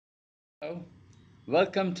Hello,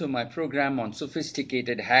 welcome to my program on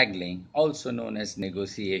sophisticated haggling, also known as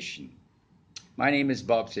negotiation. My name is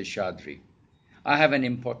Bob Seshadri. I have an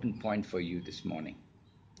important point for you this morning.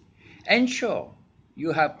 Ensure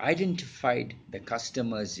you have identified the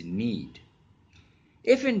customer's need.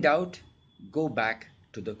 If in doubt, go back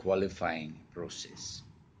to the qualifying process.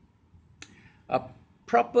 A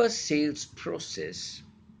proper sales process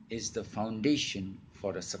is the foundation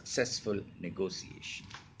for a successful negotiation.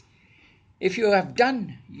 If you have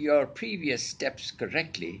done your previous steps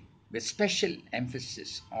correctly, with special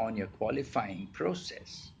emphasis on your qualifying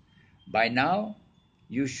process, by now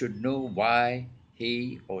you should know why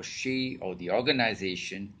he or she or the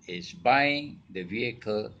organization is buying the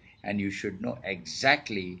vehicle, and you should know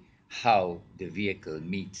exactly how the vehicle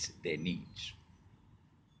meets their needs.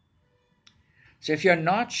 So if you're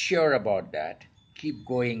not sure about that, keep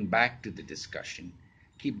going back to the discussion,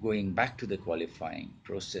 keep going back to the qualifying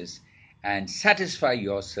process, and satisfy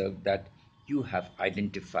yourself that you have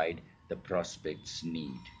identified the prospect's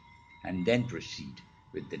need, and then proceed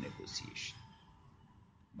with the negotiation.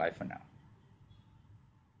 Bye for now.